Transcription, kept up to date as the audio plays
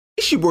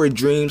It's your boy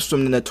Dreams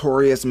from the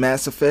notorious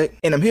Mass Effect,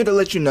 and I'm here to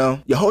let you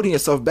know you're holding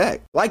yourself back.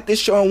 Like this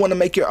show and want to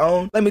make your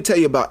own? Let me tell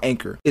you about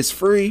Anchor. It's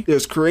free.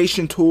 There's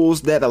creation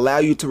tools that allow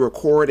you to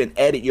record and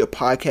edit your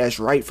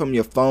podcast right from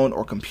your phone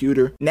or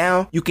computer.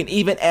 Now, you can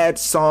even add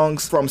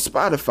songs from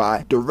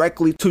Spotify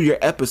directly to your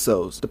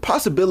episodes. The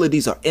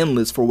possibilities are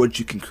endless for what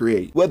you can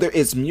create. Whether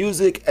it's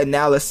music,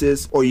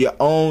 analysis, or your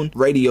own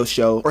radio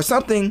show, or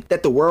something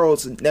that the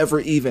world's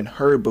never even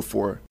heard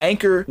before,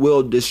 Anchor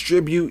will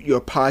distribute your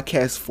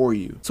podcast for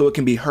you, so it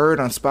can be heard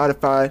on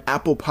Spotify,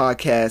 Apple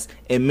Podcasts,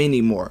 and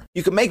many more.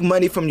 You can make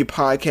money from your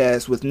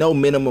podcast with no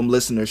minimum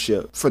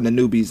listenership for the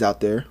newbies out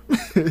there.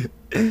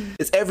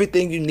 It's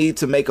everything you need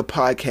to make a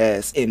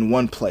podcast in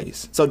one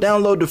place. So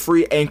download the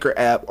free Anchor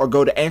app or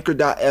go to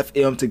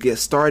anchor.fm to get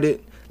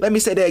started. Let me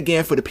say that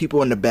again for the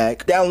people in the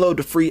back. Download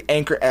the free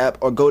Anchor app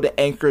or go to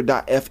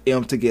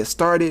anchor.fm to get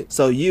started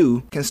so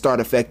you can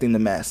start affecting the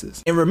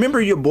masses. And remember,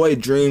 your boy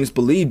Dreams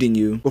believed in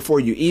you before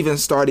you even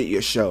started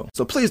your show.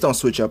 So please don't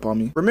switch up on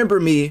me. Remember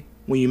me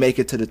when you make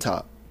it to the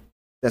top.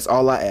 That's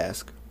all I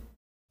ask.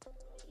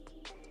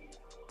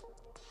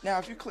 Now,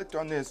 if you clicked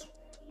on this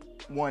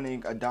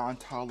wanting a Don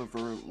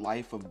Toliver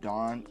Life of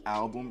Don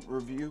album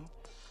review,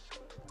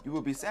 you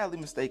will be sadly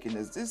mistaken,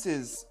 as this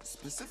is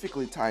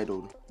specifically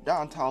titled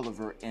Don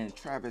Toliver and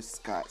Travis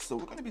Scott. So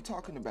we're going to be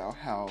talking about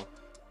how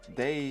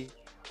they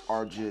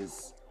are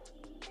just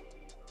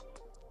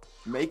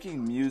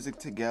making music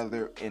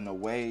together in a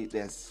way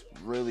that's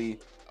really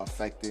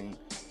affecting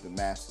the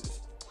masses.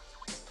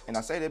 And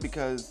I say that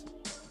because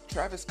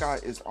Travis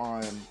Scott is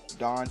on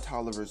Don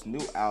Toliver's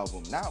new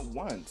album, not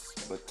once,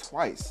 but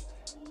twice.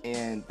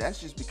 And that's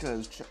just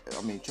because,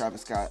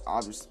 Travis Scott,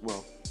 obviously,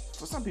 well,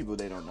 for some people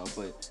they don't know,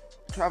 but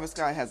Travis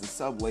Scott has a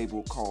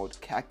sub-label called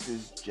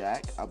Cactus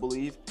Jack, I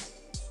believe,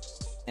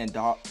 and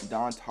Don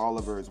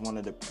Toliver is one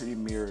of the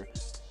premier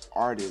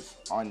artists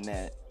on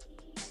that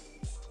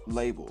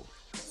label.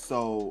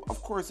 So,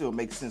 of course, it will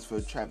make sense for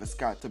Travis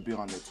Scott to be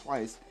on there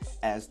twice,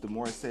 as the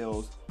more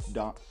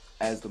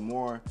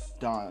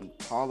Don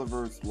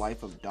Toliver's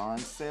Life of Don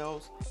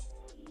sells,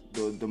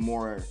 the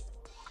more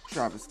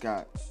Travis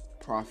Scott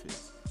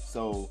profits.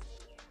 So,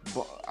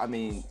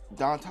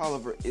 Don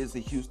Toliver is a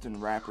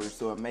Houston rapper,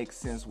 so it makes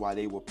sense why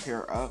they will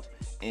pair up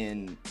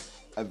and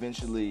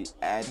eventually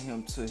add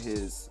him to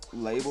his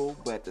label.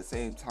 But at the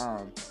same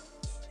time,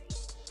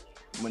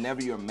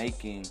 whenever you're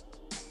making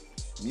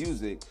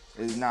music,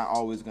 it's not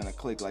always gonna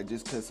click. Like,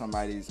 just because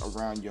somebody's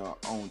around your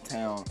own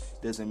town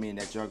doesn't mean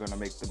that you're gonna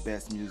make the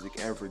best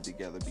music ever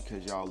together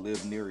because y'all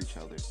live near each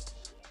other.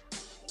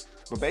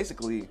 But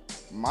basically,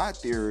 my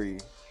theory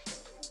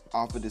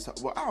off of this,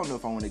 well, I don't know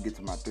if I want to get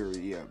to my theory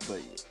yet,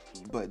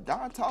 but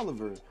Don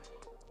Toliver,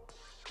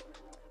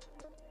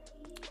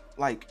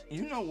 like,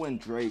 you know, when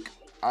Drake,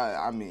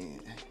 I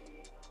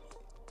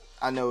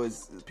know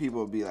it's, people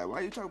will be like,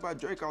 why you talk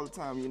about Drake all the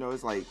time? You know,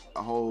 it's like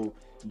a whole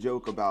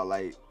joke about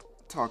like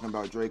talking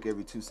about Drake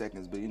every 2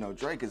 seconds, but you know,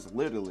 Drake is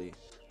literally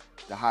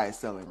the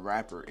highest selling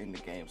rapper in the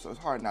game, so it's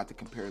hard not to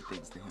compare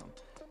things to him.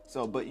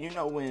 So, but you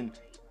know, when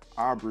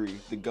Aubrey,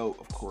 the GOAT,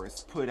 of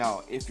course, put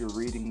out If You're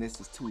Reading This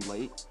Is Too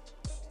Late,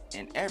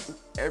 and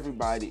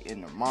everybody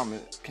in the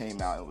moment came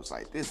out and was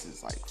like, this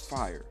is like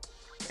fire.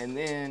 And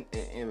then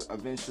it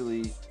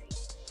eventually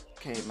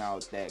came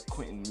out that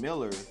Quentin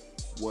Miller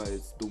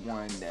was the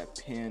one that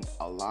penned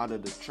a lot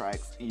of the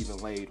tracks, even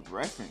laid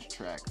reference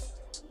tracks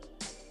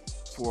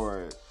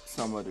for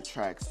some of the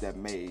tracks that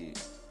made,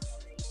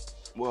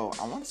 well,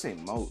 I want to say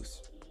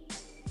most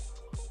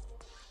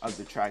of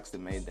the tracks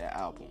that made that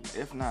album,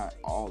 if not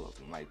all of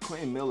them. Like,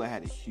 Quentin Miller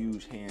had a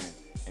huge hand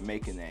in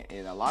making that,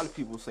 and a lot of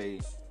people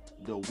say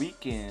The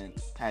Weeknd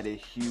had a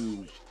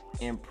huge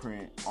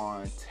imprint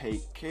on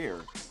Take Care,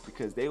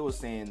 because they were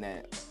saying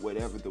that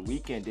whatever The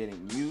Weeknd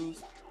didn't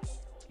use,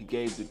 he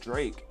gave to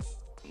Drake,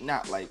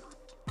 not like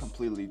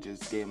completely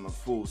just gave him a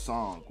full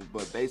song,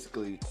 but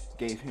basically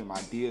gave him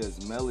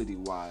ideas melody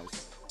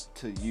wise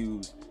to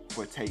use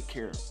for Take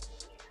Care.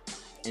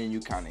 And you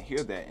kind of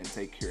hear that in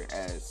Take Care,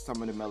 as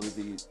some of the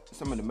melodies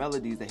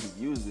that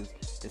he uses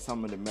is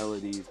some of the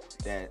melodies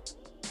that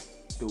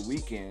The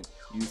Weeknd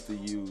used to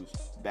use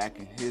back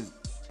in his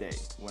day.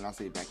 When I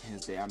say back in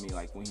his day, I mean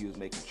like when he was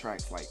making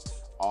tracks like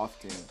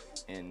often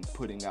and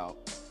putting out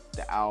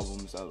the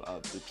albums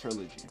of the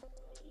trilogy.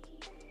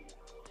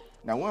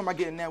 Now, where am I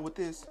getting at with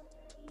this?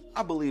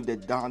 I believe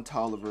that Don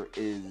Toliver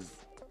is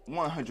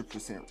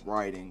 100%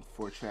 writing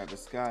for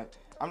Travis Scott.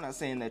 I'm not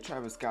saying that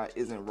Travis Scott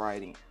isn't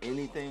writing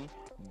anything,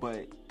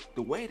 but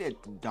the way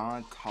that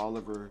Don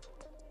Toliver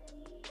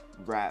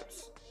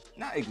raps,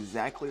 not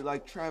exactly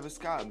like Travis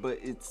Scott, but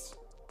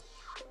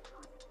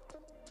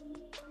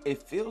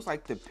it feels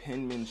like the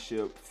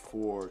penmanship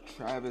for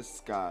Travis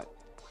Scott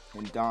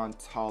and Don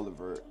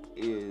Toliver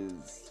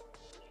is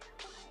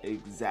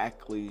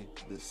exactly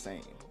the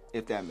same,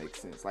 if that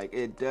makes sense. Like,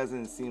 it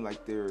doesn't seem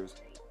like there's,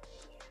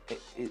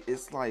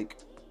 it's like,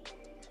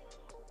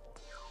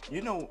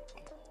 you know,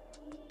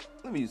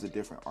 let me use a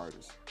different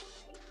artist.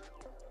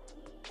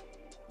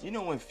 You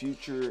know when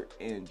Future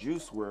and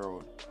Juice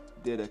WRLD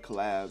did a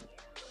collab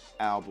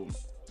album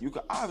you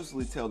can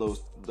obviously tell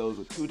those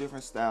are two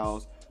different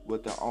styles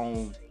with their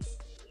own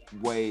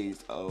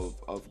ways of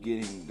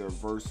getting their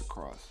verse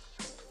across.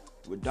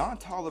 With Don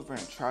Toliver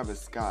and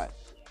Travis Scott,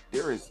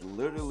 there is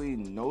literally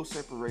no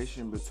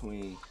separation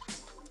between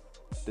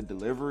the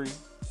delivery,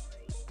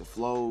 the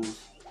flows,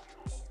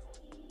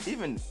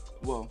 even,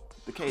 well,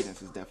 the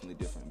cadence is definitely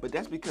different, but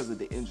that's because of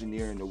the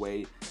engineering, the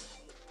way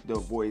the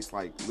voice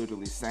like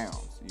literally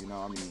sounds. You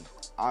know, I mean,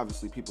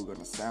 obviously people are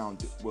gonna sound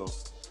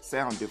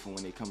different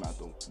when they come out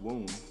the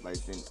womb,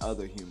 like than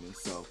other humans.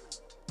 So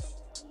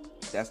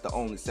that's the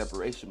only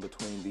separation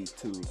between these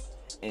two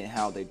and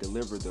how they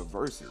deliver their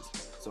verses.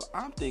 So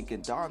I'm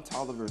thinking Don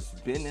Toliver's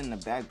been in the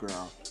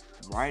background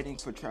writing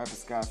for Travis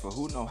Scott for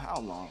who know how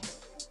long,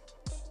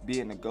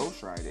 being a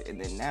ghostwriter,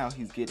 and then now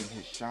he's getting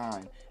his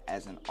shine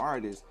as an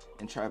artist,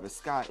 and Travis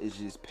Scott is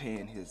just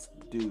paying his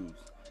dues,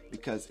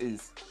 because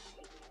it's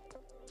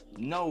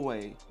no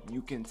way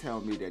you can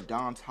tell me that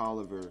Don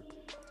Toliver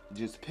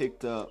just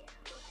picked up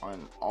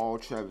on all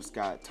Travis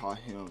Scott taught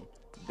him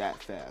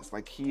that fast.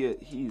 Like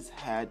he's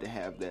had to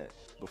have that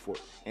before,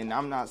 and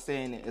I'm not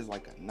saying it as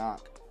like a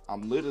knock.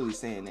 I'm literally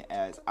saying it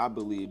as I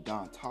believe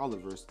Don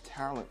Toliver's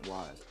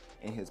talent-wise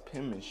and his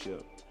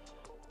penmanship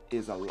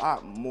is a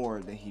lot more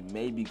than he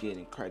may be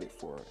getting credit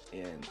for.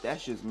 And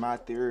that's just my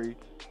theory.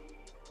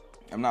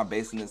 I'm not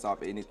basing this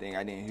off of anything.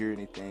 I didn't hear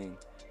anything.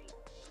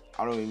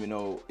 I don't even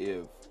know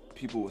if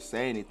people will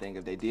say anything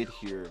if they did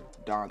hear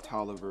Don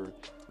Toliver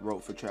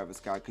wrote for Travis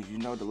Scott, because you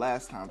know the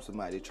last time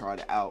somebody tried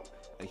to out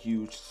a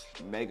huge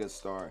mega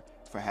star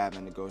for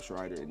having a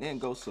ghostwriter, it didn't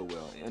go so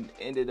well and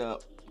ended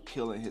up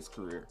killing his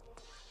career.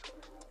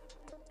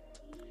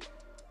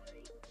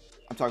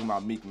 I'm talking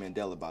about Meek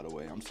Mandela, by the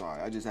way. I'm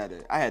sorry.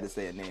 I had to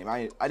say a name.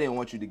 I didn't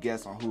want you to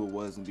guess on who it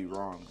was and be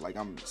wrong. Like,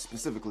 I'm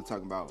specifically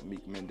talking about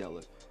Meek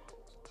Mandela,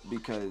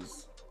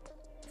 because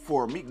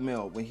for Meek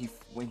Mill, when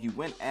he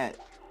went at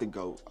the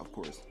GOAT, of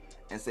course,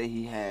 and say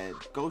he had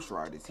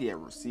ghostwriters, he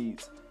had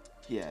receipts,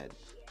 he had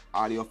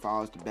audio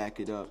files to back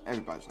it up.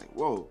 Everybody's like,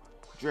 "Whoa,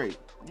 Drake,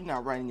 you're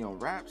not writing your own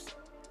raps?"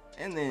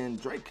 And then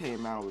Drake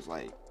came out and was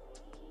like,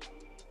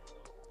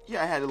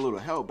 "Yeah, I had a little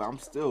help, but I'm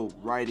still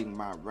writing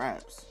my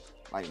raps,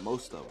 like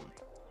most of them."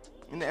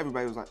 And then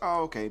everybody was like,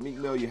 "Oh, okay, Meek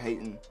Mill, you're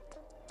hating,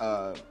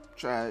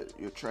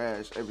 you're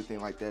trash,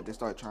 everything like that." They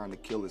started trying to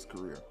kill his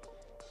career.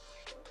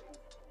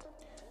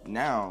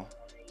 Now,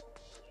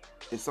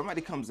 if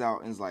somebody comes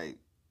out and is like,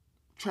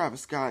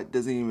 Travis Scott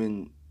doesn't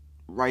even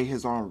write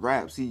his own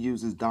raps, he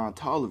uses Don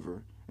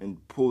Toliver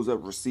and pulls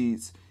up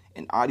receipts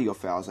and audio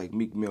files like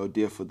Meek Mill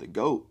did for the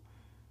GOAT,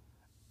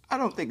 I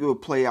don't think it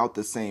would play out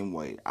the same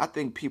way. I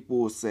think people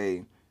will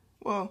say,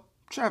 well,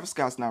 Travis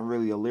Scott's not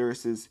really a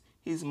lyricist.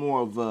 He's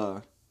more of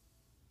a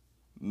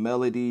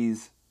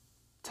melodies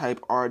type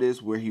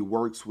artist where he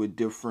works with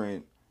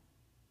different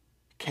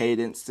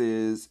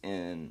cadences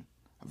and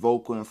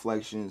vocal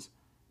inflections,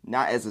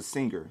 not as a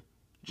singer,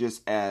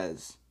 just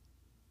as,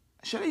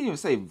 should I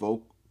say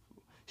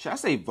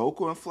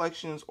vocal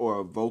inflections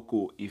or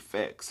vocal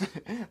effects?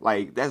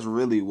 Like, that's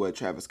really what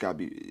Travis Scott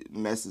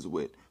messes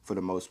with for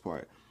the most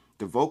part.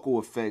 The vocal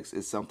effects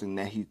is something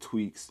that he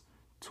tweaks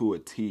to a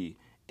T.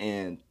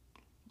 And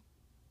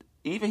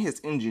even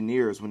his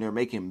engineers, when they're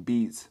making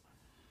beats,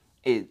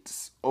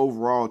 it's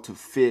overall to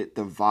fit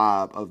the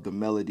vibe of the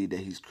melody that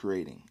he's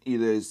creating.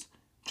 Either it's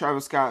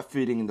Travis Scott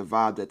fitting the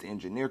vibe that the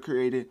engineer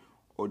created,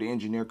 or the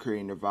engineer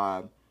creating the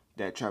vibe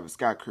that Travis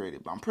Scott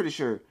created. But I'm pretty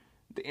sure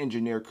the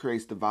engineer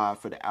creates the vibe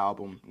for the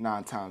album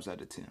 9 times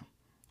out of 10,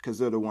 because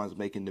they're the ones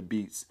making the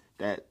beats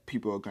that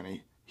people are going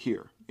to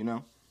hear, you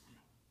know?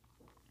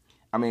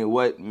 I mean,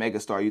 what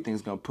megastar you think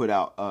is going to put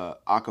out a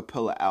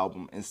acapella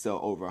album and sell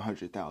over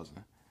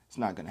 100,000? It's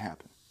not going to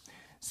happen.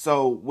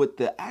 So with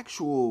the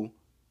actual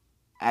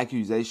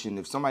accusation,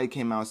 if somebody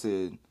came out and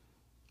said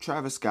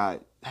Travis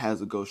Scott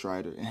has a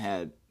ghostwriter and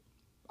had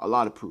a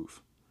lot of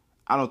proof,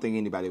 I don't think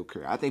anybody would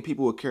care. I think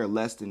people would care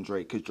less than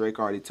Drake, because Drake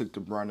already took the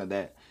brunt of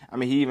that. I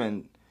mean, he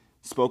even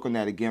spoke on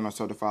that again on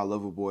Certified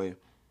Lover Boy.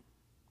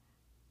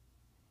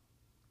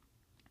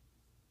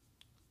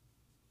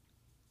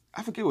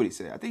 I forget what he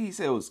said. I think he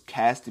said it was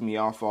casting me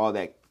off all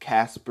that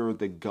Casper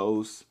the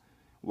Ghost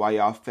while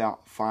y'all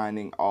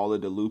finding all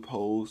of the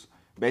loopholes.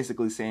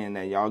 Basically saying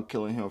that y'all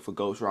killing him for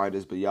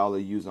ghostwriters, but y'all are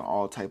using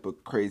all type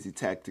of crazy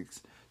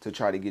tactics to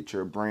try to get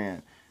your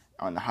brand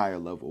on the higher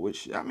level.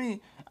 Which, I mean,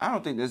 I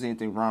don't think there's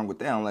anything wrong with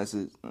that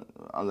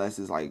unless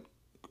it's like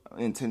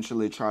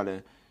intentionally try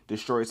to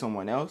destroy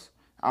someone else.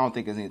 I don't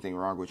think there's anything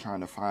wrong with trying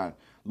to find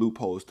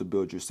loopholes to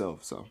build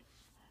yourself. So,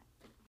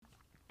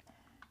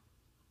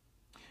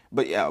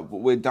 but yeah,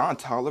 with Don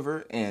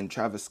Toliver and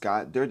Travis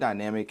Scott, their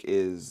dynamic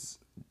is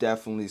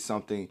definitely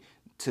something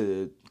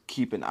to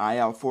keep an eye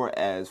out for.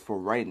 As for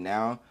right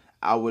now,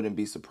 I wouldn't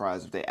be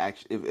surprised if they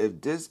actually,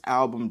 if this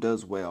album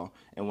does well.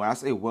 And when I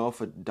say well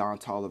for Don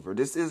Toliver,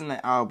 this isn't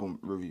an album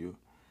review,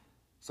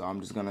 so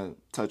I'm just gonna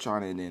touch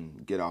on it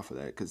and get off of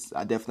that, because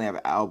I definitely have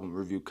an album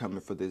review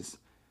coming for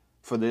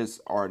this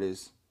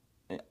artist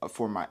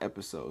for my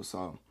episode.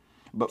 So,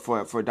 but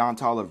for Don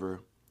Toliver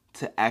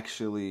to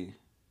actually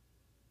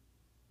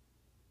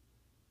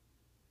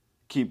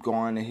keep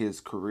going in his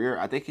career,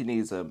 I think he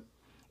needs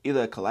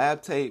either a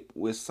collab tape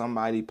with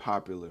somebody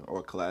popular or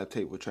a collab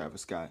tape with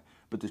Travis Scott.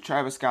 But the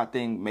Travis Scott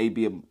thing may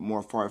be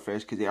more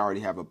far-fetched because they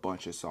already have a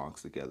bunch of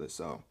songs together.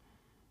 So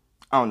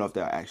I don't know if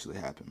that'll actually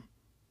happen.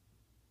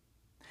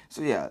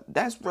 So yeah,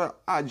 that's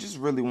what I just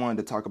really wanted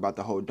to talk about,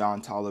 the whole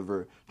Don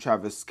Toliver,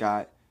 Travis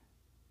Scott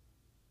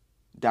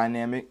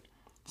dynamic.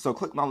 So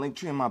click my link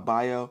tree in my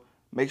bio.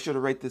 Make sure to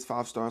rate this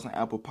 5 stars on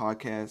Apple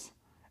Podcasts.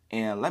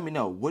 And let me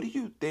know, what do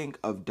you think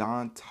of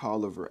Don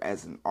Toliver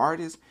as an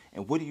artist?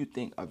 And what do you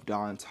think of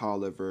Don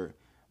Toliver,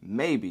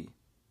 maybe,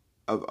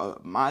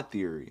 of my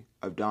theory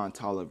of Don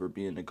Toliver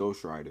being a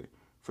ghostwriter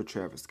for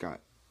Travis Scott?